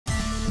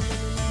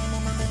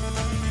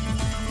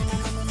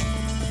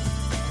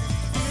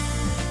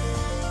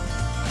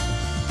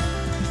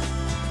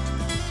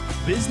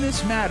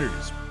Business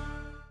Matters.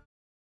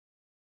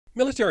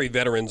 Military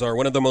veterans are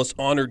one of the most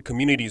honored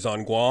communities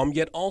on Guam,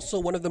 yet also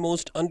one of the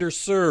most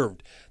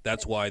underserved.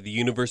 That's why the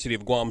University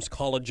of Guam's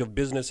College of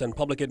Business and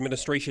Public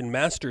Administration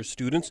master's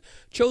students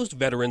chose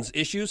veterans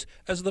issues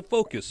as the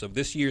focus of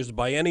this year's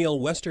biennial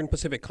Western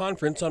Pacific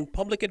Conference on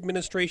Public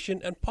Administration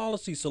and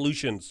Policy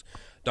Solutions.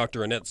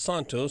 Dr. Annette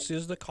Santos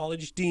is the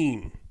college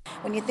dean.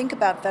 When you think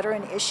about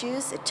veteran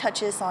issues, it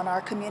touches on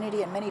our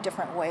community in many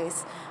different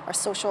ways. Our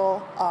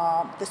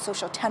the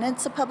social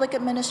tenets of public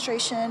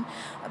administration,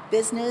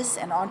 business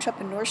and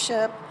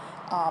entrepreneurship,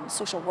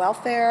 social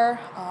welfare.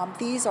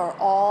 These are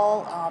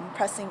all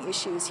pressing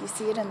issues. You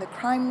see it in the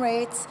crime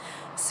rates,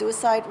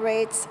 suicide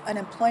rates,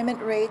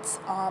 unemployment rates,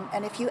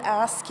 and if you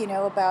ask,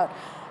 about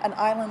an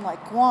island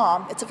like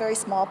Guam, it's a very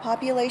small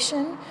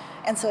population,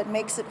 and so it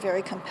makes it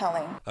very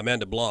compelling.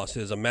 Amanda Bloss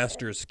is a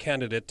master's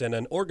candidate and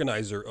an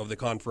organizer of the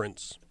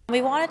conference.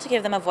 We wanted to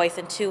give them a voice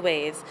in two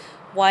ways.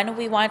 One,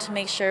 we wanted to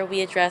make sure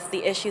we address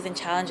the issues and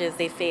challenges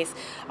they face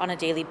on a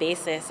daily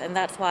basis, and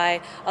that's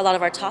why a lot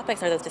of our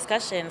topics are those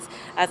discussions.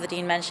 As the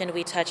dean mentioned,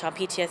 we touch on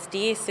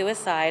PTSD,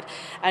 suicide,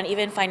 and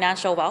even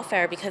financial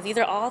welfare, because these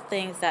are all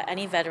things that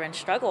any veteran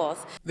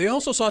struggles. They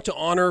also sought to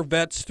honor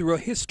vets through a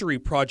history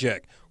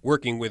project.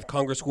 Working with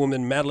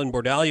Congresswoman Madeline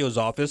Bordalio's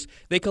office,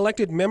 they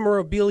collected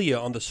memorabilia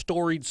on the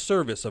storied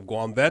service of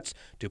Guam vets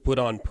to put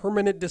on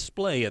permanent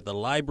display at the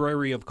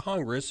Library of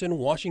Congress in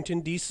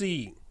Washington,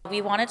 D.C.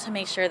 We wanted to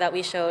make sure that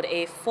we showed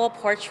a full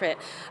portrait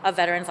of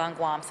veterans on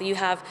Guam. So you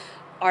have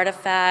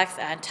artifacts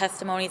and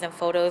testimonies and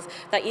photos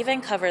that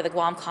even cover the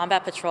Guam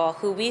Combat Patrol,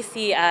 who we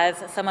see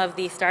as some of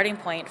the starting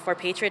point for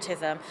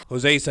patriotism.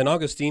 Jose San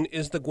Agustin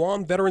is the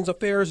Guam Veterans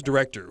Affairs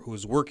Director, who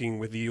is working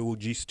with the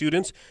UOG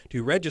students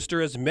to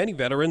register as many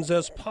veterans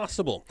as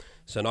possible.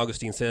 San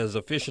Agustin says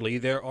officially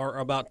there are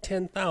about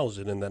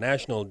 10,000 in the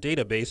national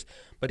database,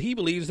 but he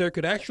believes there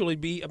could actually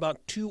be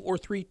about 2 or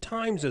 3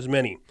 times as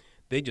many.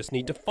 They just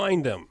need to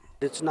find them.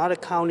 It's not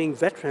accounting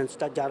veterans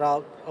that got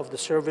out of the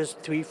service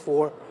 3,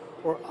 4,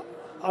 or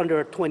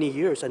under 20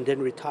 years and then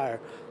retire.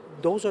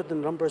 Those are the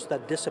numbers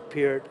that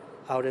disappeared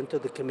out into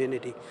the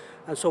community.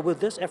 And so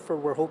with this effort,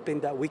 we're hoping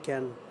that we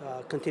can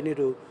continue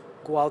to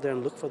go out there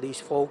and look for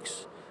these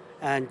folks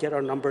and get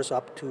our numbers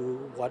up to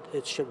what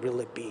it should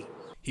really be.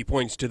 He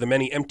points to the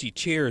many empty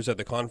chairs at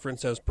the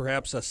conference as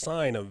perhaps a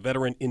sign of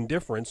veteran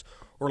indifference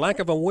or lack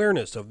of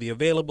awareness of the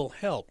available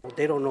help.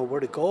 They don't know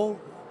where to go.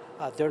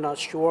 They're not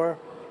sure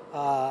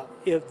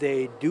if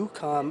they do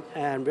come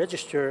and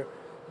register,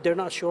 they're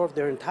not sure of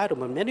their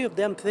entitlement. Many of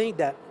them think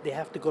that they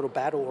have to go to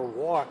battle or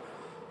war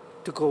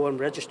to go and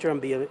register and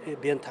be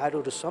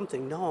entitled to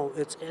something. No,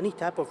 it's any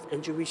type of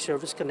injury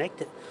service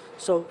connected.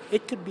 So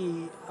it could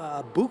be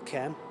boot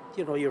camp,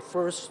 your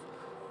first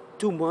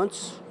 2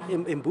 months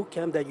in boot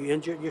camp that you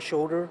injured your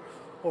shoulder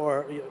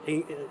or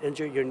you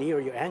injured your knee or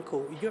your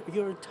ankle.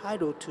 You're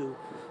entitled to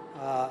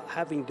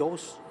having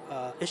those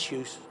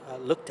issues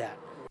looked at.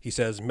 He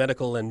says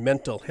medical and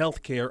mental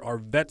health care are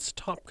vets'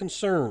 top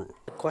concern.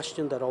 The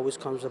question that always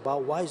comes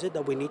about, why is it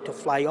that we need to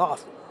fly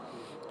off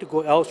to go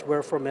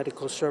elsewhere for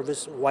medical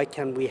service? Why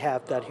can't we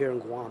have that here in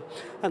Guam?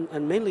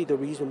 And mainly the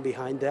reason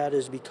behind that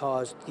is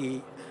because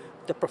the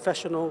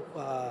professional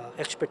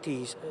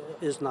expertise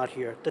is not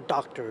here. The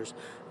doctors,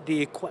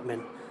 the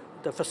equipment,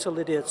 the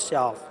facility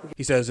itself.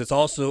 He says it's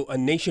also a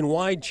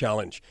nationwide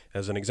challenge.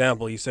 As an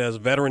example, he says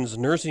veterans'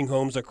 nursing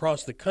homes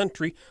across the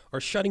country are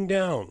shutting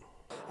down.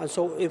 And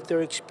so if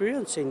they're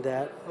experiencing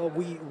that,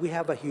 we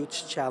have a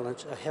huge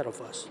challenge ahead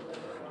of us.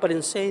 But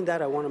in saying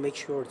that, I want to make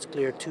sure it's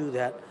clear too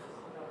that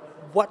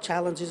what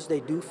challenges they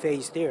do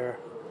face there,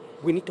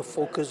 we need to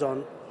focus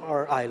on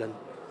our island,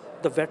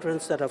 the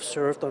veterans that have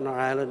served on our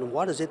island, and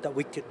what is it that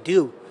we could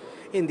do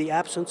in the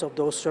absence of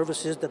those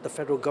services that the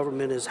federal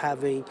government is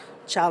having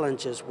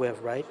challenges with,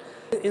 right?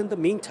 In the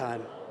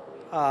meantime,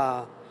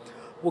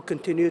 we'll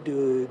continue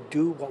to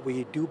do what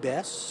we do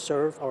best,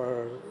 serve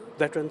our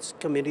veterans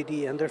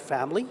community and their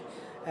family,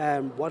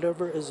 and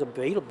whatever is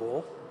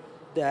available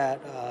that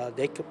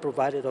they could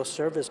provide a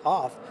service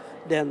of,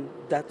 then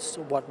that's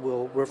what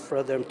we'll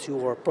refer them to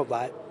or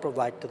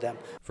provide to them.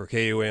 For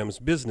KUAM's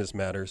Business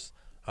Matters,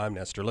 I'm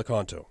Nestor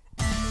Lecanto.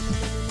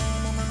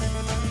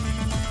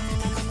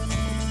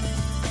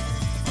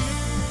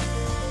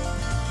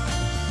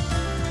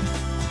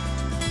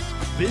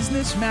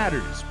 Business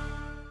Matters.